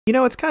You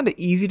know, it's kinda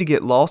easy to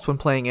get lost when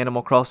playing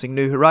Animal Crossing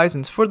New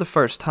Horizons for the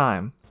first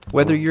time.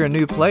 Whether you're a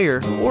new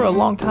player or a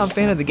longtime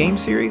fan of the game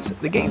series,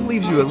 the game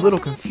leaves you a little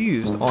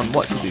confused on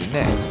what to do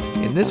next.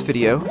 In this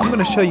video, I'm going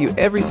to show you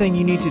everything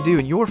you need to do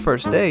in your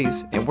first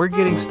days, and we're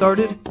getting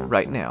started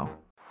right now.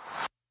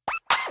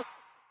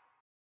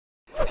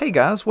 Hey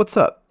guys, what's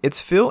up? It's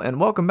Phil and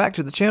welcome back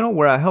to the channel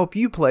where I help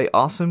you play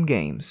awesome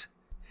games.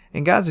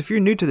 And guys, if you're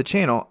new to the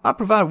channel, I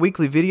provide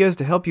weekly videos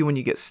to help you when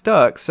you get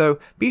stuck, so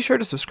be sure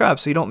to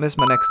subscribe so you don't miss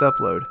my next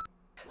upload.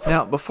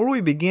 Now, before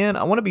we begin,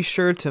 I want to be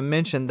sure to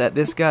mention that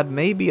this guide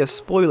may be a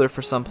spoiler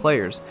for some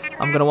players.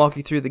 I'm going to walk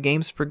you through the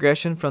game's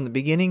progression from the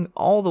beginning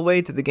all the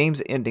way to the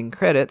game's ending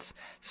credits,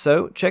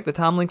 so check the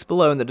time links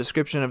below in the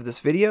description of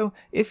this video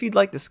if you'd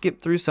like to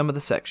skip through some of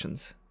the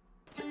sections.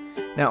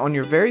 Now, on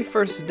your very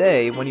first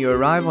day, when you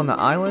arrive on the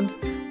island,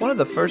 one of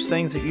the first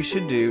things that you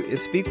should do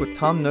is speak with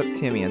Tom, Nook,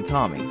 Timmy, and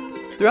Tommy.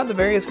 Throughout the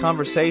various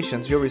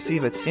conversations, you'll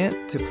receive a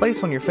tent to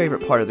place on your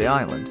favorite part of the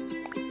island.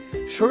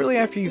 Shortly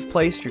after you've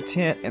placed your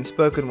tent and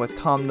spoken with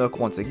Tom Nook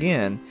once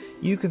again,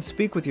 you can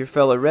speak with your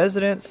fellow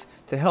residents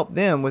to help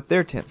them with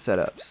their tent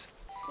setups.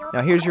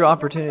 Now here's your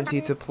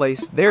opportunity to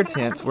place their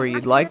tents where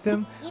you'd like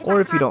them,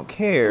 or if you don't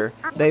care,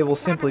 they will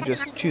simply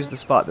just choose the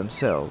spot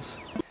themselves.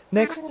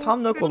 Next,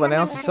 Tom Nook will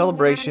announce a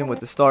celebration with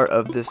the start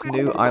of this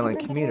new island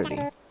community.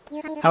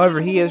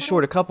 However, he is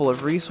short a couple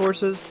of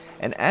resources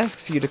and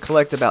asks you to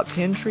collect about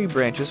 10 tree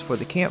branches for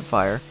the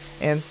campfire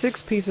and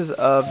 6 pieces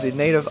of the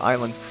native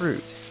island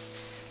fruit.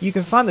 You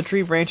can find the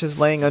tree branches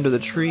laying under the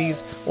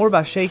trees or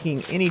by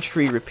shaking any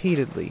tree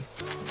repeatedly.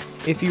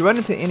 If you run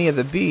into any of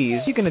the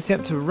bees, you can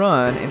attempt to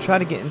run and try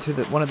to get into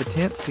one of the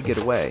tents to get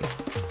away.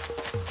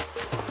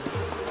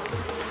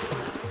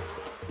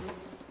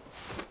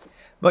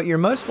 But you're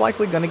most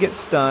likely going to get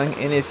stung,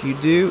 and if you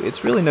do,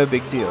 it's really no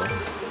big deal.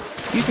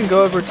 You can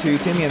go over to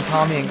Timmy and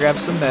Tommy and grab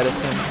some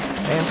medicine,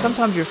 and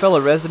sometimes your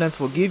fellow residents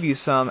will give you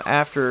some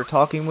after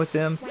talking with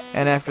them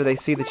and after they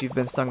see that you've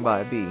been stung by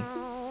a bee.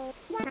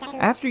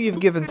 After you've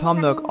given Tom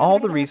Nook all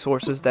the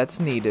resources that's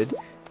needed,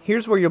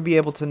 here's where you'll be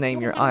able to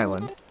name your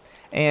island.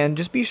 And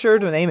just be sure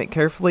to name it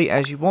carefully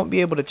as you won't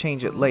be able to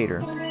change it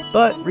later.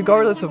 But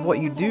regardless of what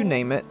you do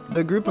name it,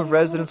 the group of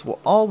residents will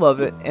all love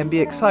it and be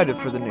excited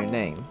for the new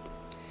name.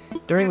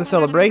 During the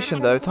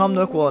celebration though, Tom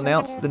Nook will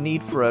announce the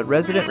need for a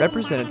resident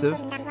representative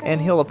and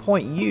he'll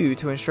appoint you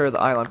to ensure the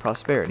island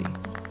prosperity.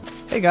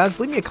 Hey guys,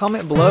 leave me a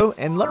comment below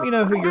and let me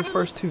know who your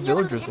first 2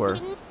 villagers were.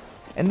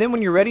 And then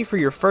when you're ready for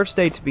your first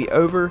day to be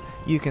over,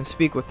 you can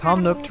speak with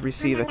Tom Nook to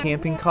receive a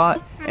camping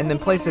cot and then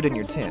place it in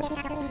your tent.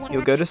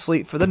 You'll go to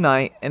sleep for the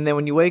night, and then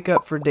when you wake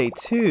up for day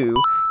 2,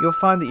 you'll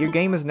find that your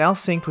game is now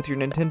synced with your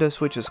Nintendo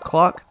Switch's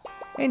clock,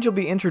 and you'll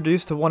be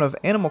introduced to one of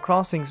Animal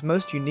Crossing's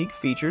most unique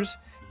features,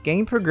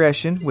 game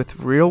progression with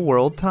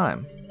real-world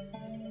time.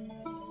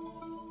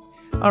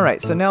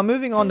 Alright, so now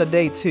moving on to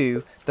day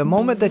 2, the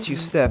moment that you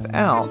step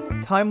out,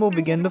 time will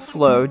begin to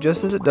flow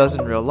just as it does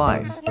in real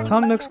life.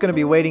 Tom Nook's going to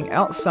be waiting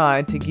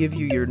outside to give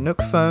you your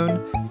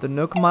NookPhone, the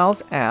Nook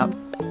Miles app.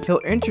 He'll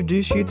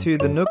introduce you to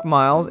the Nook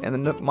Miles and the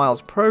Nook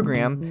Miles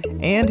program,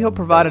 and he'll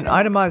provide an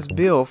itemized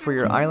bill for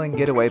your island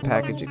getaway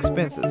package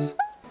expenses.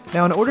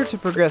 Now in order to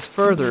progress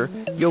further,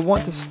 you'll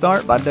want to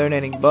start by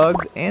donating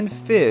bugs and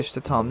fish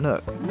to Tom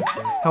Nook.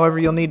 However,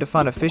 you'll need to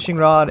find a fishing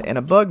rod and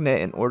a bug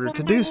net in order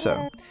to do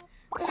so.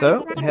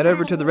 So, head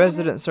over to the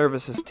Resident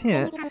Services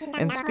tent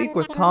and speak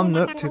with Tom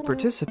Nook to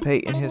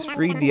participate in his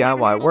free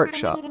DIY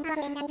workshop.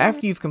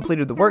 After you've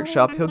completed the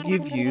workshop, he'll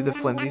give you the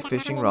flimsy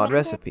fishing rod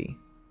recipe.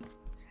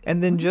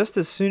 And then just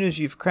as soon as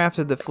you've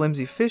crafted the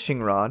flimsy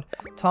fishing rod,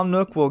 Tom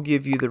Nook will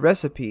give you the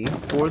recipe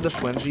for the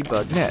flimsy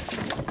bug net.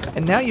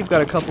 And now you've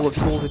got a couple of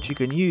tools that you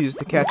can use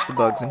to catch the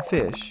bugs and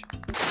fish.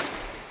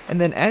 And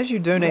then as you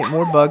donate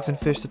more bugs and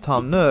fish to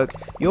Tom Nook,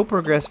 you'll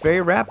progress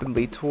very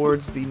rapidly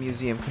towards the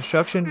museum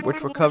construction,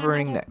 which we're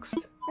covering next.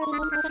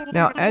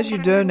 Now, as you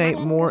donate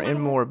more and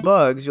more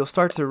bugs, you'll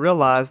start to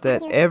realize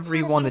that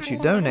every one that you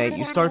donate,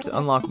 you start to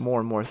unlock more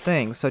and more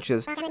things, such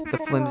as the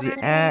flimsy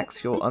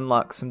axe. You'll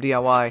unlock some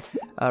DIY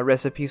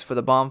recipes for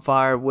the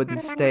bonfire, wooden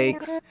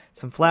stakes,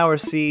 some flower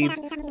seeds,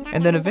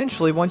 and then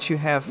eventually, once you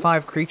have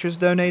 5 creatures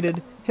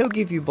donated, he'll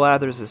give you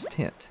Blathers'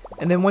 tent.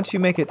 And then once you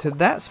make it to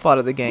that spot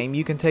of the game,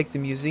 you can take the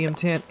museum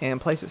tent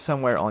and place it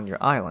somewhere on your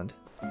island.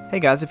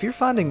 Hey guys, if you're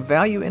finding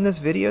value in this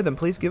video, then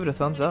please give it a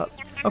thumbs up.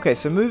 Okay,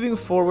 so moving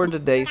forward to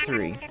day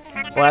 3.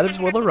 Blathers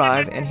will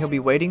arrive and he'll be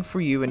waiting for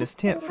you in his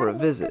tent for a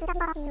visit.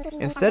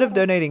 Instead of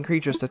donating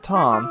creatures to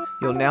Tom,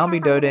 you'll now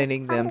be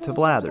donating them to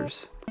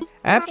Blathers.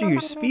 After you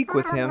speak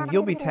with him,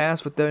 you'll be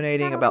tasked with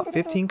donating about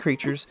 15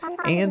 creatures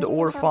and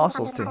or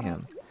fossils to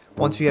him.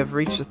 Once you have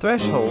reached the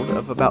threshold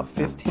of about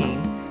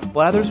 15,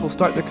 Blathers will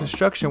start the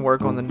construction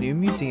work on the new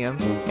museum,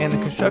 and the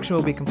construction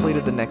will be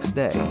completed the next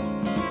day.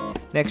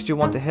 Next, you'll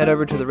want to head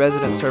over to the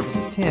Resident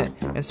Services tent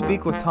and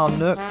speak with Tom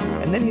Nook,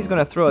 and then he's going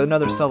to throw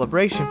another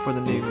celebration for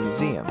the new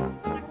museum.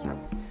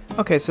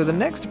 Okay, so the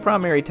next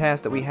primary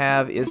task that we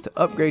have is to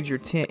upgrade your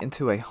tent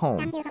into a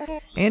home.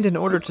 And in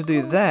order to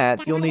do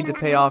that, you'll need to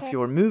pay off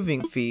your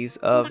moving fees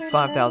of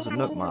 5,000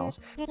 Nook Miles.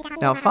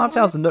 Now,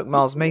 5,000 Nook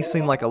Miles may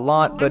seem like a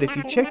lot, but if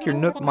you check your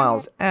Nook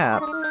Miles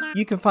app,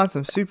 you can find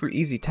some super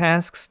easy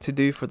tasks to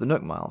do for the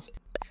Nook Miles.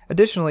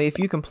 Additionally, if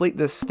you complete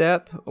this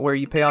step where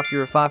you pay off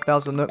your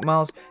 5,000 Nook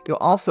Miles, you'll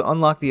also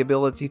unlock the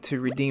ability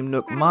to redeem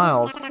Nook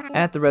Miles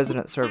at the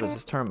Resident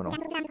Services Terminal.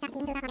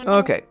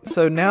 Okay,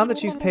 so now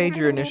that you've paid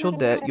your initial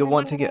debt, you'll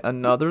want to get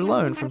another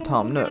loan from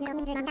Tom Nook.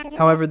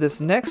 However,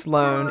 this next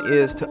loan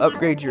is to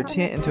upgrade your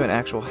tent into an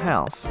actual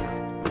house.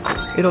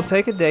 It'll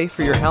take a day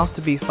for your house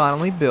to be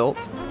finally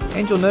built,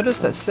 and you'll notice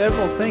that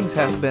several things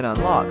have been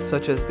unlocked,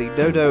 such as the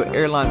Dodo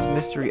Airlines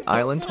Mystery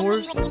Island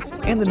Tours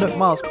and the Nook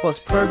Miles Plus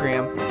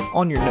program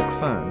on your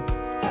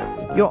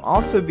NookPhone. You'll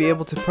also be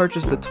able to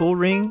purchase the tool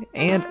ring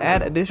and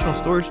add additional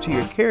storage to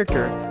your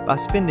character by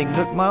spending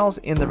Nook Miles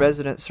in the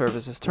Resident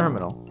Services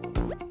Terminal.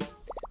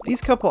 These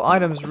couple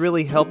items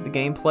really help the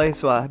gameplay,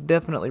 so I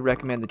definitely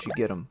recommend that you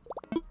get them.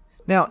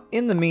 Now,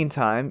 in the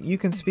meantime, you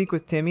can speak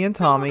with Timmy and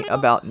Tommy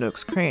about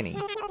Nook's Cranny.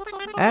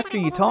 After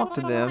you talk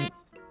to them,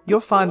 you'll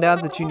find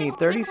out that you need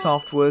 30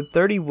 softwood,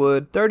 30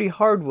 wood, 30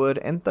 hardwood,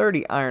 and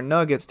 30 iron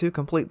nuggets to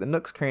complete the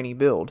Nook's Cranny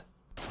build.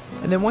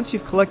 And then once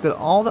you've collected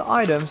all the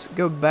items,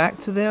 go back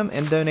to them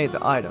and donate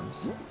the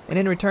items. And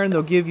in return,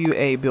 they'll give you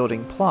a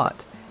building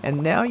plot.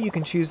 And now you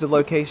can choose the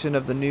location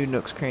of the new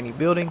Nook's Cranny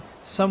building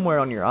somewhere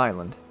on your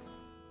island.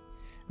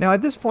 Now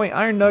at this point,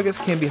 iron nuggets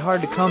can be hard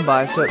to come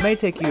by, so it may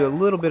take you a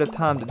little bit of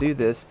time to do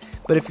this,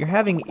 but if you're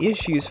having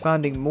issues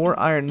finding more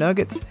iron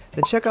nuggets,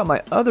 then check out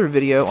my other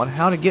video on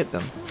how to get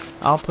them.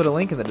 I'll put a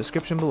link in the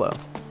description below.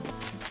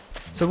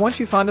 So once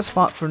you find a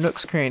spot for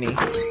Nook's Cranny,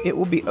 it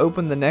will be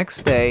open the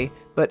next day,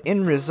 but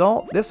in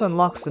result, this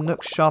unlocks the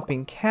Nook's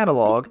shopping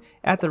catalog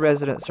at the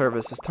Resident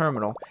Services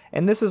Terminal,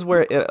 and this is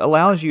where it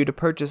allows you to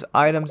purchase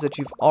items that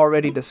you've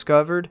already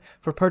discovered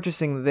for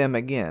purchasing them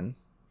again.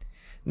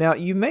 Now,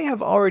 you may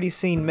have already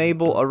seen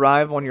Mabel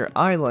arrive on your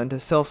island to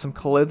sell some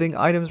clothing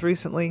items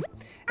recently,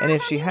 and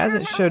if she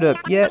hasn't showed up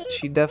yet,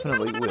 she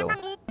definitely will.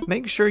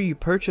 Make sure you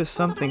purchase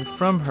something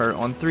from her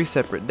on 3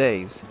 separate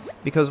days,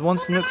 because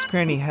once Nook's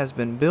Cranny has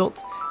been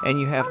built, and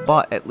you have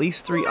bought at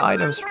least 3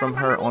 items from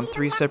her on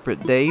 3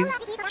 separate days,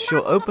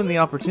 she'll open the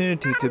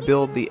opportunity to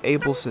build the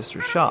Able Sister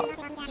shop.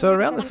 So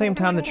around the same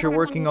time that you're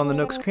working on the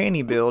Nook's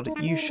Cranny build,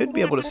 you should be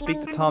able to speak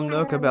to Tom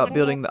Nook about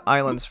building the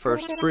island's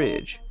first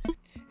bridge.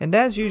 And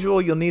as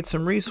usual, you'll need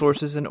some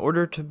resources in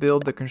order to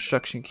build the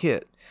construction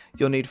kit.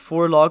 You'll need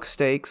 4 log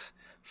stakes,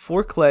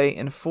 4 clay,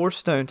 and 4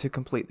 stone to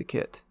complete the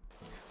kit.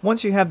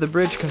 Once you have the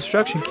bridge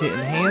construction kit in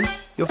hand,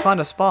 you'll find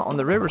a spot on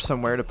the river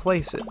somewhere to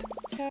place it.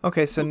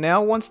 Okay, so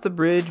now once the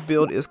bridge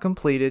build is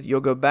completed,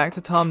 you'll go back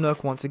to Tom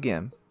Nook once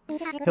again.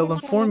 He'll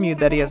inform you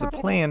that he has a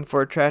plan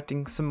for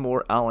attracting some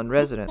more island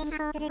residents.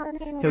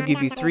 He'll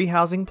give you 3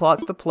 housing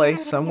plots to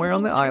place somewhere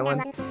on the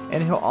island,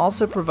 and he'll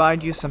also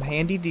provide you some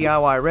handy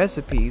DIY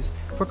recipes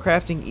for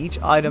crafting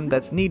each item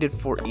that's needed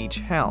for each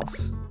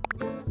house.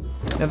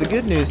 Now the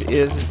good news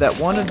is that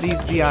one of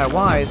these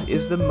DIYs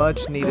is the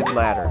much needed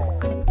ladder.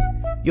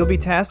 You'll be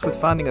tasked with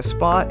finding a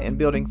spot and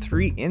building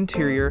 3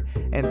 interior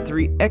and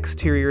 3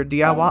 exterior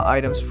DIY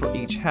items for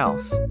each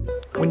house.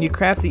 When you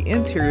craft the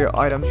interior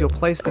items, you'll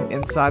place them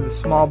inside the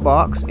small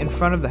box in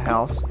front of the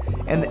house,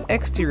 and the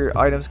exterior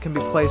items can be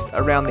placed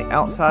around the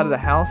outside of the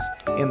house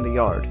in the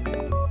yard.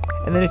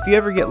 And then if you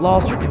ever get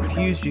lost or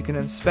confused, you can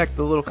inspect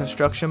the little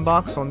construction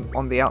box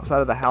on the outside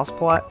of the house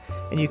plot,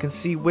 and you can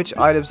see which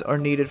items are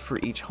needed for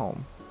each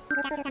home.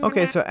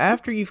 Okay, so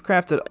after you've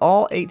crafted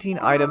all 18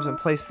 items and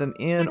placed them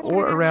in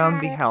or around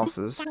the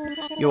houses,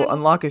 you'll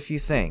unlock a few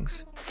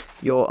things.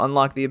 You'll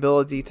unlock the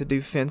ability to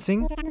do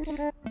fencing,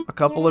 a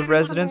couple of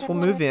residents will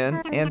move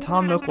in, and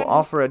Tom Nook will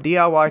offer a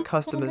DIY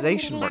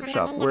customization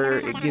workshop where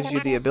it gives you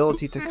the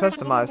ability to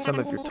customize some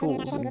of your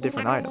tools and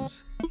different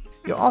items.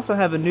 You'll also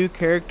have a new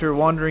character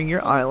wandering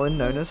your island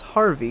known as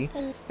Harvey,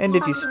 and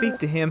if you speak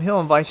to him, he'll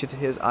invite you to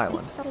his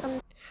island.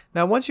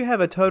 Now once you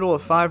have a total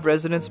of 5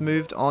 residents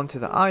moved onto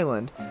the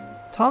island,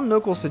 Tom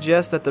Nook will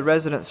suggest that the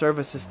Resident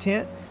Services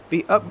tent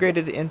be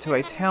upgraded into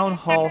a town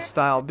hall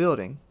style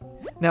building.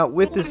 Now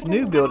with this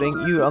new building,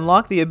 you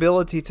unlock the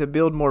ability to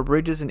build more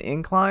bridges and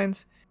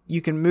inclines,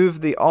 you can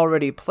move the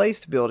already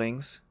placed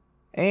buildings,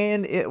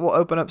 and it will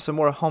open up some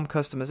more home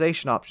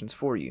customization options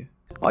for you.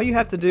 All you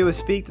have to do is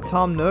speak to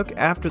Tom Nook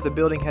after the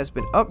building has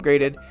been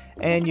upgraded,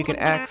 and you can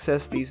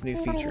access these new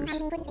features.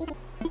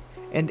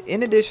 And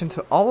in addition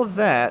to all of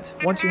that,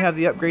 once you have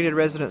the upgraded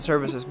Resident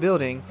Services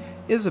building,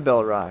 Isabel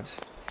arrives.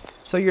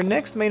 So your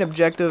next main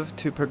objective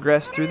to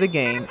progress through the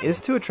game is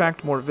to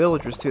attract more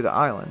villagers to the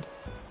island.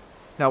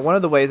 Now one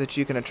of the ways that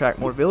you can attract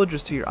more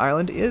villagers to your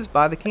island is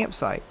by the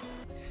campsite.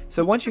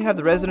 So once you have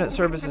the Resident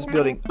Services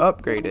building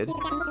upgraded,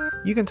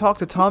 you can talk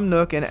to Tom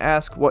Nook and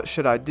ask, what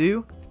should I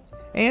do?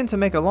 And to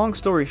make a long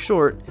story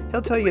short,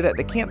 he'll tell you that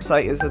the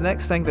campsite is the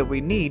next thing that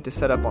we need to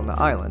set up on the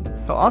island.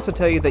 He'll also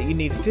tell you that you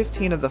need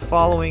 15 of the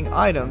following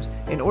items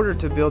in order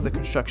to build the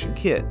construction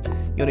kit.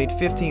 You'll need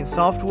 15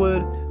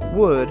 softwood,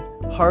 wood,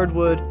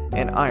 hardwood,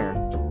 and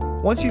iron.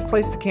 Once you've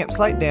placed the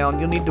campsite down,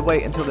 you'll need to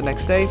wait until the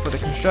next day for the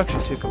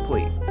construction to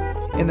complete.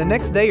 In the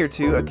next day or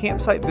two, a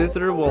campsite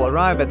visitor will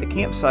arrive at the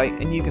campsite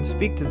and you can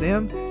speak to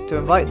them to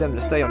invite them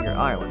to stay on your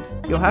island.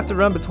 You'll have to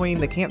run between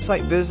the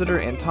campsite visitor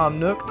and Tom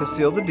Nook to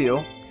seal the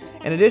deal,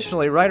 and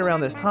additionally, right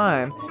around this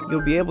time,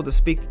 you'll be able to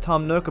speak to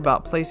Tom Nook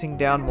about placing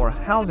down more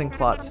housing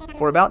plots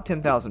for about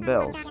 10,000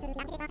 bells.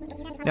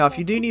 Now, if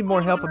you do need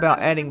more help about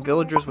adding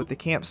villagers with the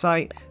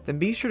campsite, then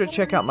be sure to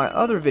check out my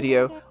other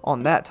video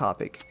on that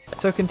topic.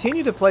 So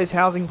continue to place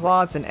housing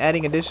plots and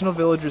adding additional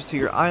villagers to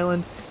your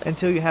island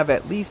until you have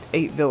at least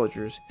 8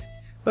 villagers.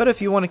 But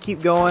if you want to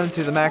keep going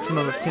to the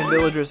maximum of 10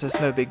 villagers, that's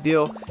no big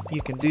deal,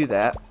 you can do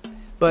that.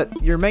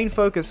 But your main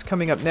focus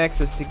coming up next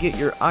is to get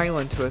your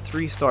island to a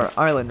 3-star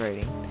island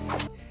rating.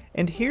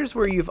 And here's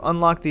where you've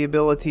unlocked the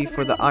ability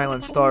for the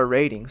island star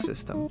rating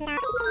system.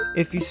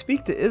 If you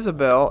speak to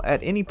Isabel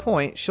at any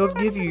point, she'll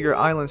give you your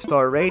island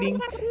star rating,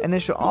 and then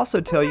she'll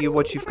also tell you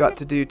what you've got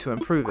to do to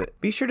improve it.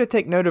 Be sure to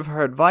take note of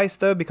her advice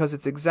though, because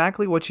it's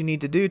exactly what you need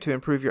to do to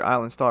improve your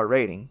island star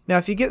rating. Now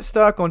if you get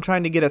stuck on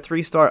trying to get a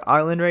 3-star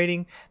island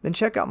rating, then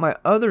check out my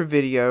other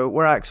video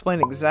where I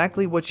explain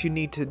exactly what you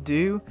need to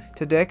do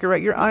to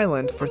decorate your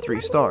island for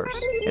 3 stars.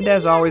 And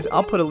as always,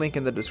 I'll put a link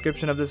in the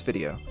description of this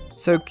video.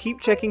 So keep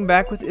checking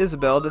back with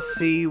Isabel to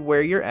see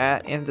where you're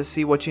at and to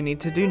see what you need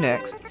to do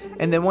next.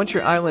 And then once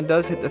your island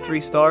does hit the 3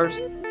 stars,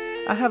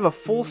 I have a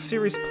full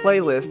series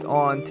playlist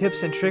on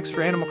tips and tricks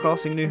for Animal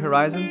Crossing New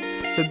Horizons,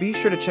 so be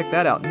sure to check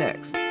that out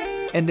next.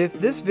 And if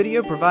this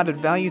video provided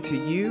value to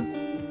you,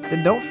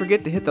 then don't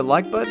forget to hit the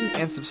like button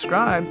and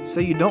subscribe so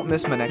you don't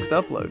miss my next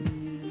upload.